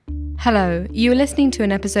Hello, you are listening to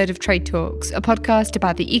an episode of Trade Talks, a podcast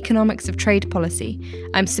about the economics of trade policy.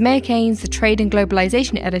 I'm Samaya Keynes, the Trade and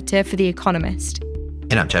Globalization Editor for The Economist.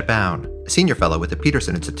 And I'm Chet Bown, a senior fellow with the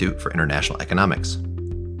Peterson Institute for International Economics.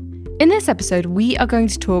 In this episode, we are going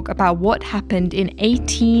to talk about what happened in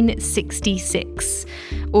 1866,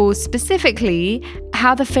 or specifically,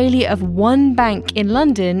 how the failure of one bank in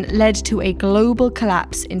London led to a global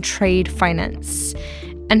collapse in trade finance,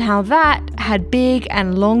 and how that had big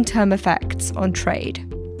and long-term effects on trade.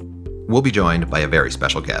 We'll be joined by a very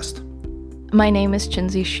special guest. My name is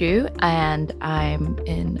Chinzi Xu, and I'm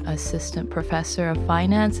an assistant professor of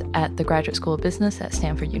finance at the Graduate School of Business at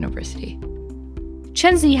Stanford University.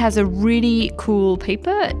 Chinzi has a really cool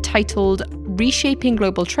paper titled Reshaping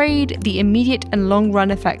Global Trade, the Immediate and Long-Run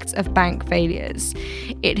Effects of Bank Failures.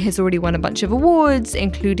 It has already won a bunch of awards,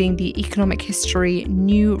 including the Economic History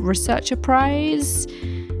New Researcher Prize.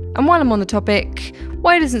 And while I'm on the topic,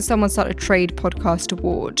 why doesn't someone start a trade podcast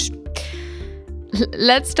award?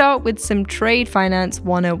 Let's start with some Trade Finance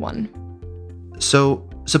 101. So,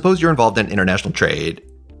 suppose you're involved in international trade,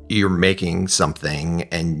 you're making something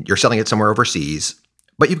and you're selling it somewhere overseas,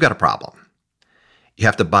 but you've got a problem. You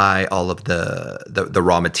have to buy all of the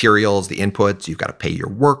raw materials, the inputs, you've got to pay your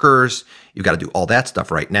workers, you've got to do all that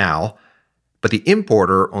stuff right now, but the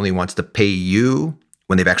importer only wants to pay you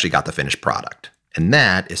when they've actually got the finished product. And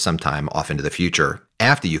that is sometime off into the future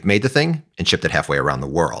after you've made the thing and shipped it halfway around the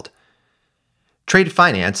world. Trade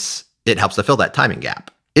finance, it helps to fill that timing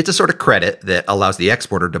gap. It's a sort of credit that allows the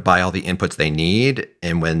exporter to buy all the inputs they need,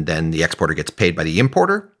 and when then the exporter gets paid by the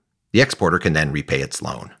importer, the exporter can then repay its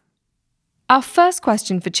loan. Our first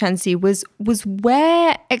question for Chinzi was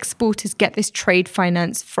where exporters get this trade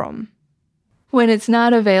finance from? When it's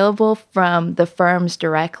not available from the firms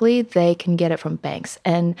directly, they can get it from banks.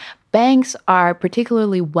 And banks are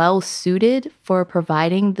particularly well suited for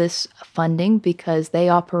providing this funding because they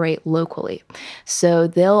operate locally. So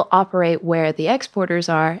they'll operate where the exporters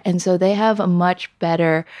are, and so they have a much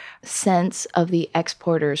better sense of the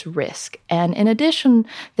exporter's risk. And in addition,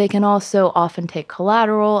 they can also often take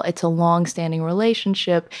collateral. It's a long-standing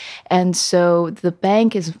relationship, and so the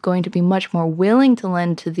bank is going to be much more willing to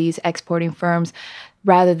lend to these exporting firms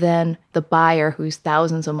rather than the buyer who's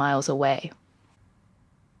thousands of miles away.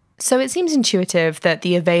 So it seems intuitive that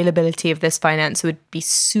the availability of this finance would be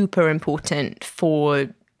super important for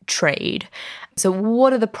trade. So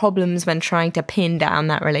what are the problems when trying to pin down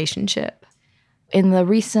that relationship? In the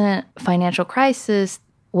recent financial crisis,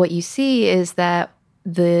 what you see is that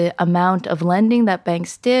the amount of lending that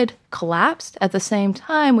banks did collapsed. At the same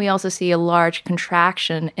time, we also see a large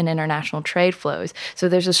contraction in international trade flows. So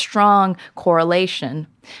there's a strong correlation.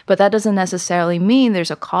 But that doesn't necessarily mean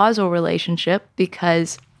there's a causal relationship,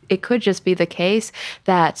 because it could just be the case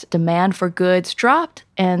that demand for goods dropped,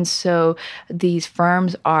 and so these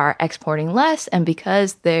firms are exporting less, and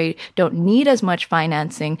because they don't need as much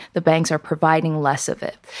financing, the banks are providing less of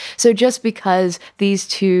it. So just because these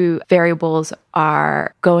two variables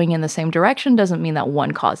are going in the same direction doesn't mean that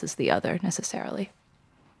one causes the other necessarily.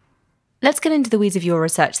 Let's get into the weeds of your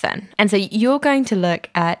research then. And so you're going to look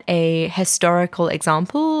at a historical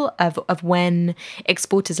example of when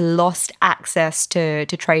exporters lost access to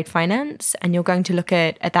trade finance, and you're going to look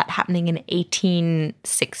at that happening in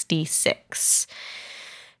 1866.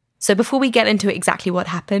 So before we get into exactly what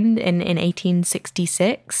happened in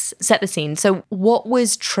 1866, set the scene. So what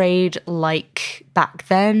was trade like back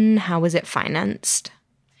then? How was it financed?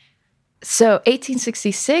 So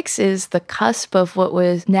 1866 is the cusp of what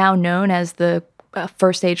was now known as the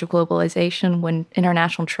first age of globalization, when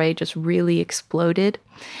international trade just really exploded.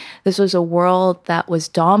 This was a world that was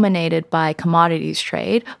dominated by commodities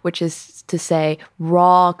trade, which is to say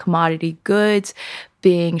raw commodity goods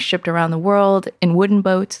being shipped around the world in wooden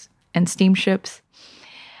boats and steamships.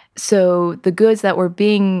 So the goods that were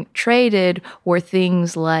being traded were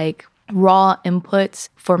things like raw inputs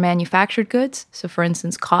for manufactured goods. So for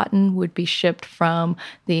instance, cotton would be shipped from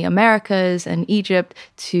the Americas and Egypt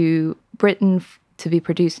to Britain to be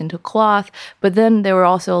produced into cloth. But then there were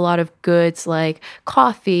also a lot of goods like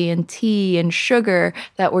coffee and tea and sugar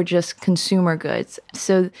that were just consumer goods.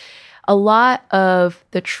 So a lot of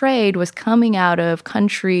the trade was coming out of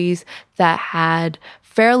countries that had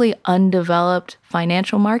fairly undeveloped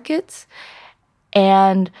financial markets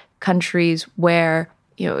and countries where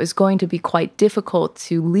it was going to be quite difficult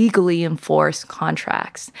to legally enforce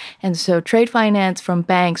contracts. And so trade finance from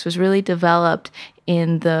banks was really developed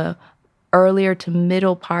in the earlier to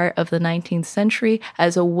middle part of the 19th century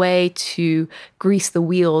as a way to grease the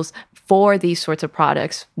wheels for these sorts of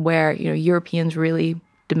products where Europeans really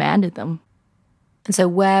demanded them. And so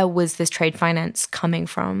where was this trade finance coming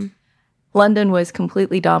from? London was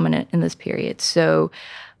completely dominant in this period. So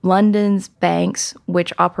London's banks,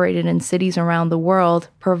 which operated in cities around the world,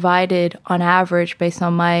 provided, on average, based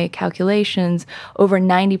on my calculations, over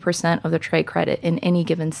 90% of the trade credit in any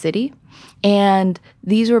given city. And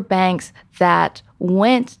these were banks that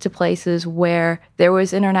went to places where there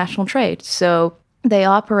was international trade. So they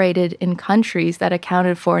operated in countries that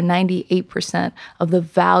accounted for 98% of the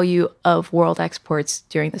value of world exports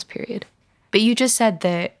during this period. But you just said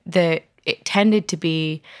that it tended to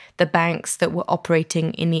be the banks that were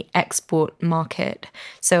operating in the export market.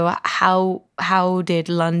 So how did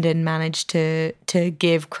London manage to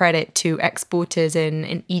give credit to exporters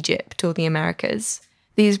in Egypt or the Americas?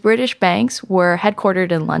 These British banks were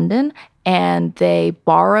headquartered in London, and they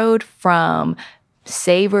borrowed from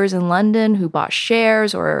savers in London who bought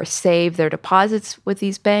shares or saved their deposits with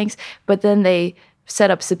these banks, but then they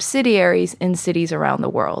set up subsidiaries in cities around the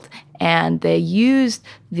world. And they used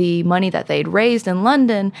the money that they'd raised in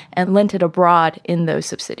London and lent it abroad in those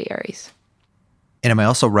subsidiaries. And am I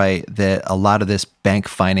also right that a lot of this bank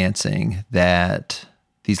financing that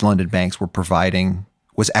these London banks were providing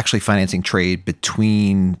was actually financing trade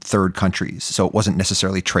between third countries? So it wasn't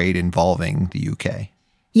necessarily trade involving the UK.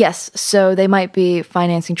 Yes, so they might be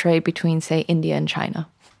financing trade between, say, India and China.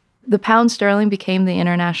 The pound sterling became the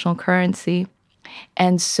international currency.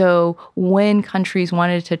 And so when countries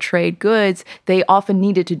wanted to trade goods, they often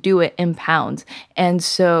needed to do it in pounds. And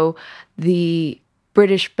so the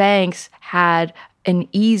British banks had an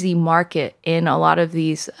easy market in a lot of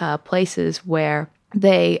these places where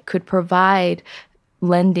they could provide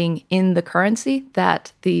lending in the currency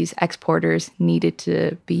that these exporters needed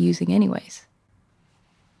to be using anyways.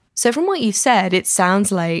 So from what you've said, it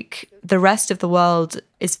sounds like the rest of the world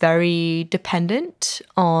is very dependent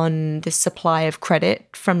on the supply of credit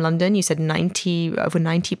from London. You said over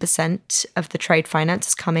 90% of the trade finance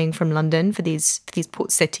is coming from London for these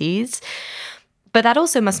port cities. But that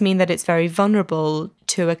also must mean that it's very vulnerable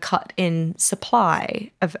to a cut in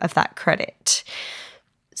supply of that credit.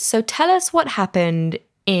 So tell us what happened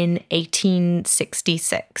in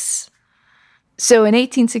 1866. So in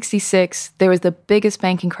 1866, there was the biggest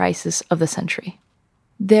banking crisis of the century.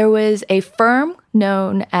 There was a firm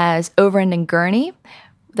known as Overend & Gurney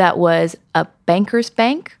that was a banker's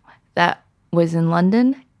bank that was in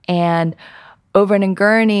London. And Overend &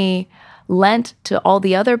 Gurney lent to all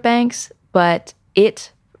the other banks, but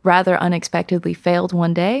it rather unexpectedly failed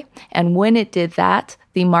one day. And when it did that,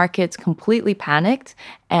 the markets completely panicked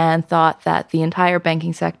and thought that the entire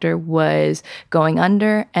banking sector was going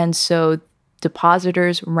under. And so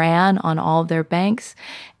depositors ran on all of their banks.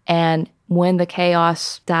 And when the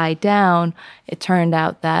chaos died down, it turned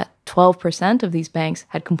out that 12% of these banks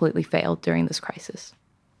had completely failed during this crisis.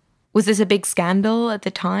 Was this a big scandal at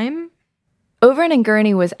the time? Overend &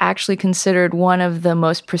 Gurney was actually considered one of the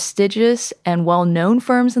most prestigious and well-known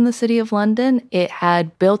firms in the City of London. It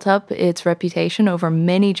had built up its reputation over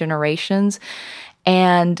many generations.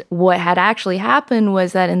 And what had actually happened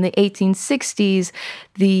was that in the 1860s,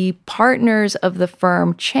 the partners of the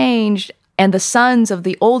firm changed and the sons of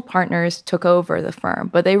the old partners took over the firm.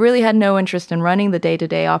 But they really had no interest in running the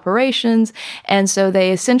day-to-day operations. And so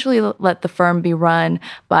they essentially let the firm be run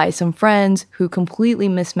by some friends who completely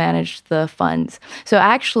mismanaged the funds. So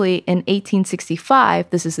actually in 1865,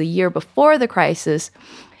 this is the year before the crisis,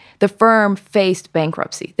 the firm faced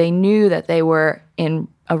bankruptcy. They knew that they were in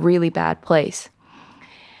a really bad place.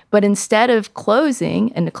 But instead of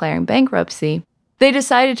closing and declaring bankruptcy, they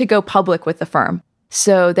decided to go public with the firm.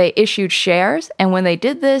 So they issued shares, and when they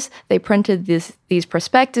did this, they printed these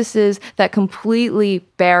prospectuses that completely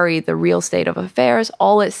buried the real state of affairs.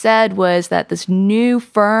 All it said was that this new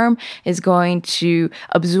firm is going to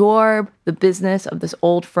absorb the business of this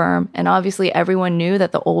old firm. And obviously everyone knew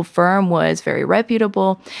that the old firm was very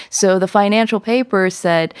reputable. So the financial papers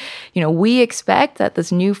said, we expect that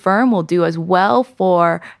this new firm will do as well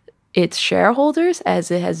for its shareholders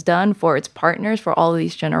as it has done for its partners for all of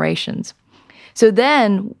these generations. So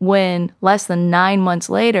then when less than 9 months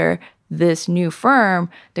later, this new firm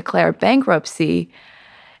declared bankruptcy,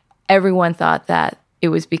 everyone thought that it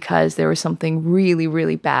was because there was something really,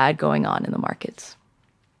 really bad going on in the markets.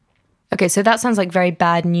 Okay, so that sounds like very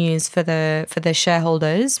bad news for the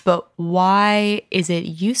shareholders, but why is it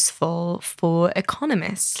useful for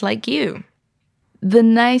economists like you? The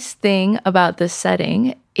nice thing about this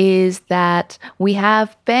setting is that we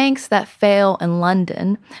have banks that fail in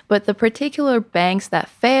London, but the particular banks that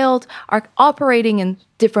failed are operating in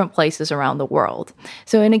different places around the world.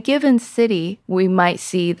 So in a given city, we might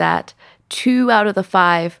see that 2 out of the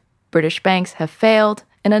 5 British banks have failed.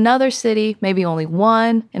 In another city, maybe only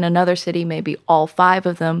 1. In another city, maybe all 5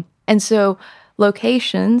 of them. And so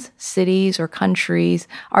locations, cities or countries,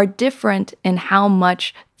 are different in how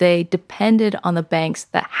much they depended on the banks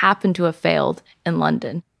that happened to have failed in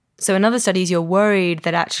London. So in other studies, you're worried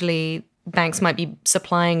that actually banks might be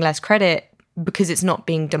supplying less credit because it's not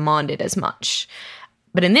being demanded as much.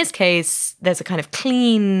 But in this case, there's a kind of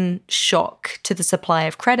clean shock to the supply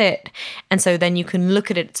of credit. And so then you can look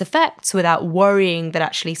at its effects without worrying that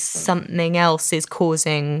actually something else is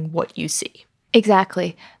causing what you see.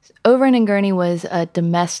 Exactly. Overend & Gurney was a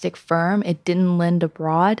domestic firm. It didn't lend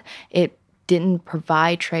abroad. It didn't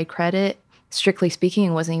provide trade credit. Strictly speaking,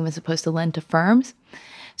 it wasn't even supposed to lend to firms.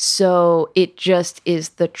 So it just is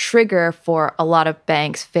the trigger for a lot of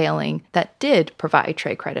banks failing that did provide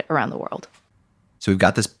trade credit around the world. So we've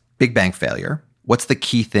got this big bank failure. What's the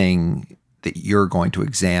key thing that you're going to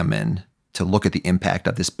examine to look at the impact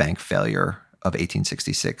of this bank failure of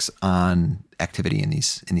 1866 on activity in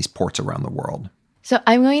these ports around the world? So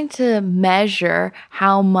I'm going to measure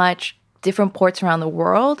how much different ports around the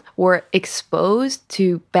world were exposed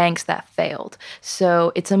to banks that failed.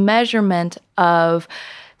 So it's a measurement of,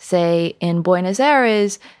 say, in Buenos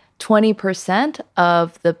Aires, 20%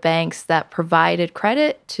 of the banks that provided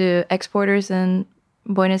credit to exporters in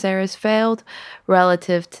Buenos Aires failed,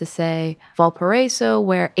 relative to, say, Valparaiso,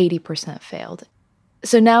 where 80% failed.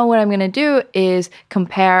 So now what I'm going to do is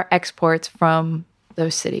compare exports from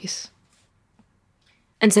those cities.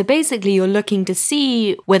 And so basically you're looking to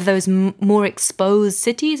see whether those more exposed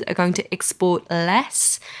cities are going to export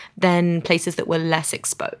less than places that were less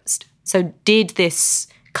exposed. So did this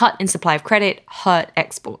cut in supply of credit hurt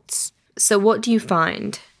exports? So what do you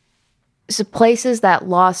find? So places that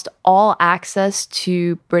lost all access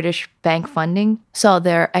to British bank funding saw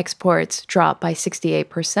their exports drop by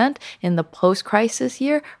 68% in the post-crisis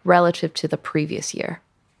year relative to the previous year.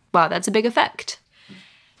 Wow, that's a big effect.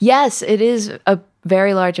 Yes, it is a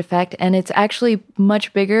very large effect, and it's actually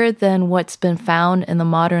much bigger than what's been found in the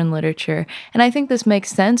modern literature. And I think this makes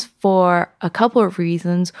sense for a couple of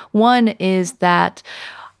reasons. One is that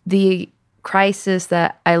the crisis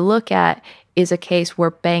that I look at is a case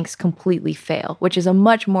where banks completely fail, which is a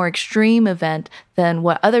much more extreme event than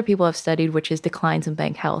what other people have studied, which is declines in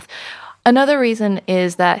bank health. Another reason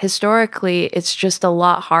is that historically, it's just a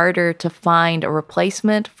lot harder to find a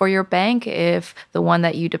replacement for your bank if the one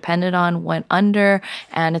that you depended on went under,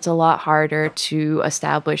 and it's a lot harder to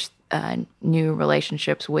establish new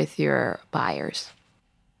relationships with your buyers.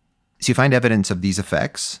 So you find evidence of these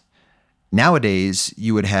effects. Nowadays,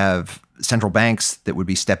 you would have central banks that would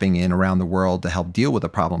be stepping in around the world to help deal with a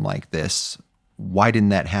problem like this. Why didn't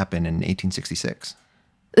that happen in 1866?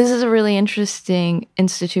 This is a really interesting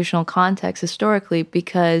institutional context historically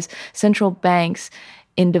because central banks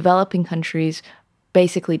in developing countries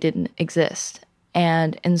basically didn't exist.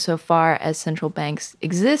 And insofar as central banks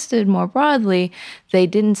existed more broadly, they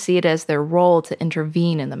didn't see it as their role to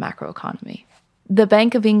intervene in the macroeconomy. The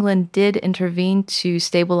Bank of England did intervene to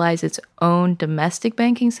stabilize its own domestic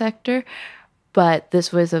banking sector, but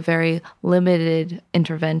this was a very limited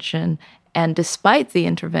intervention. And despite the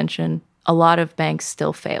intervention, a lot of banks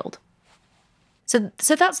still failed. So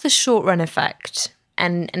that's the short run effect,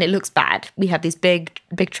 and it looks bad. We have these big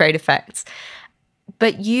trade effects.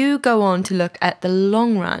 But you go on to look at the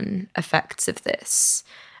long run effects of this.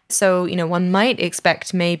 So, one might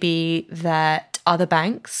expect maybe that other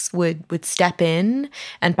banks would step in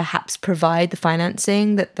and perhaps provide the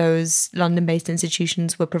financing that those London-based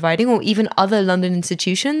institutions were providing, or even other London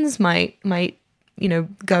institutions might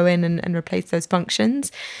go in and replace those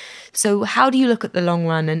functions. So how do you look at the long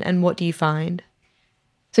run and what do you find?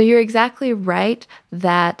 So you're exactly right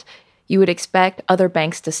that you would expect other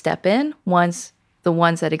banks to step in once the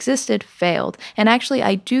ones that existed failed. And actually,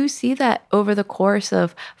 I do see that over the course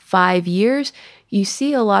of 5 years, you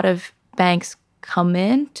see a lot of banks come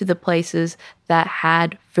in to the places that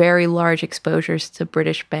had very large exposures to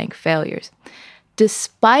British bank failures.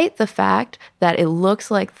 Despite the fact that it looks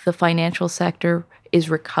like the financial sector is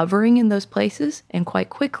recovering in those places and quite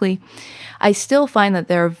quickly, I still find that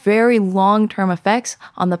there are very long-term effects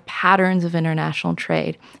on the patterns of international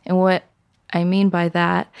trade. And what I mean by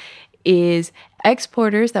that is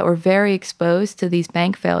exporters that were very exposed to these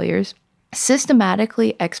bank failures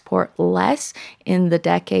systematically export less in the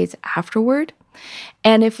decades afterward.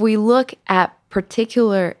 And if we look at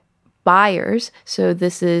particular buyers, so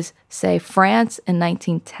this is, say, France in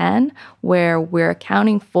 1910, where we're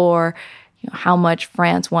accounting for how much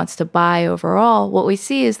France wants to buy overall, what we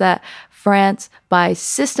see is that France buys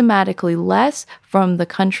systematically less from the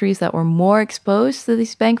countries that were more exposed to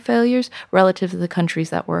these bank failures relative to the countries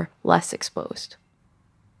that were less exposed.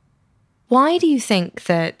 Why do you think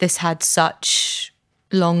that this had such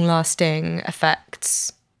long-lasting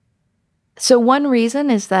effects? So one reason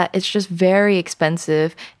is that it's just very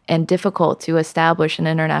expensive and difficult to establish an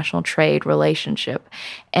international trade relationship.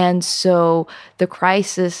 And so the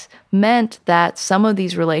crisis meant that some of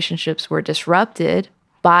these relationships were disrupted.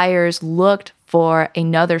 Buyers looked for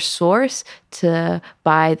another source to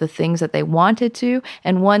buy the things that they wanted to.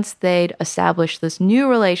 And once they'd established this new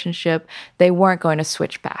relationship, they weren't going to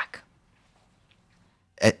switch back.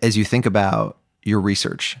 As you think about your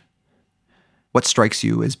research, what strikes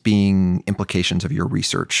you as being implications of your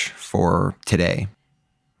research for today?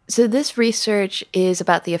 So this research is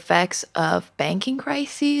about the effects of banking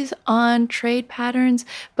crises on trade patterns,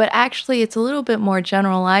 but actually it's a little bit more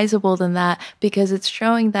generalizable than that because it's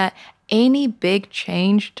showing that any big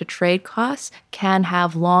change to trade costs can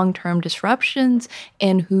have long-term disruptions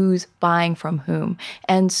in who's buying from whom.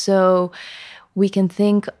 And so we can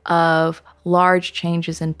think of large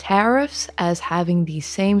changes in tariffs as having these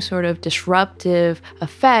same sort of disruptive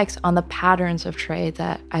effects on the patterns of trade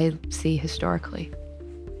that I see historically.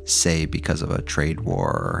 Say because of a trade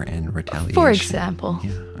war and retaliation. For example.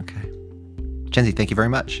 Yeah, okay. Chenzi, thank you very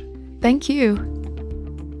much. Thank you.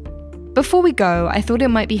 Before we go, I thought it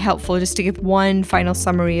might be helpful just to give one final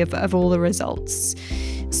summary of all the results.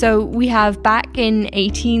 So we have back in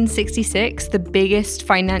 1866, the biggest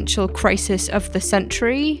financial crisis of the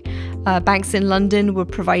century. Banks in London were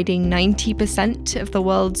providing 90% of the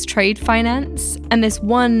world's trade finance. And this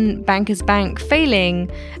one banker's bank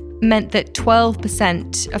failing meant that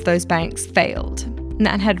 12% of those banks failed. And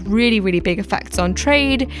that had really, really big effects on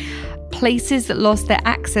trade. Places that lost their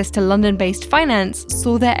access to London-based finance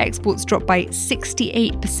saw their exports drop by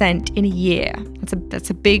 68% in a year. That's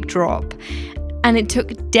a big drop. And it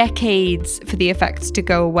took decades for the effects to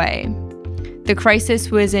go away. The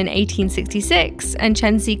crisis was in 1866, and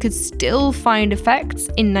Chenzi could still find effects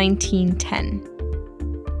in 1910.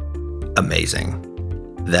 Amazing.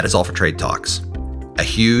 That is all for Trade Talks. A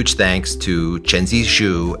huge thanks to Chenzi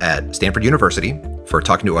Xu at Stanford University for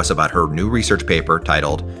talking to us about her new research paper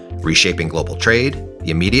titled Reshaping Global Trade, the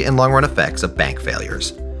Immediate and Long-Run Effects of Bank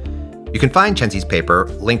Failures. You can find Chenzi's paper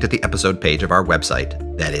linked at the episode page of our website.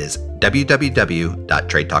 That is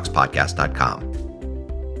www.tradetalkspodcast.com.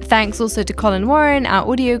 Thanks also to Colin Warren,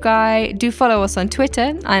 our audio guy. Do follow us on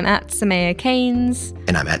Twitter. I'm at Samaya Keynes.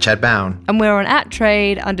 And I'm at Chad Bown. And we're on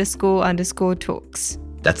 @trade__talks.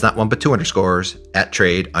 That's not one but two underscores,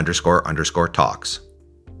 @trade__talks.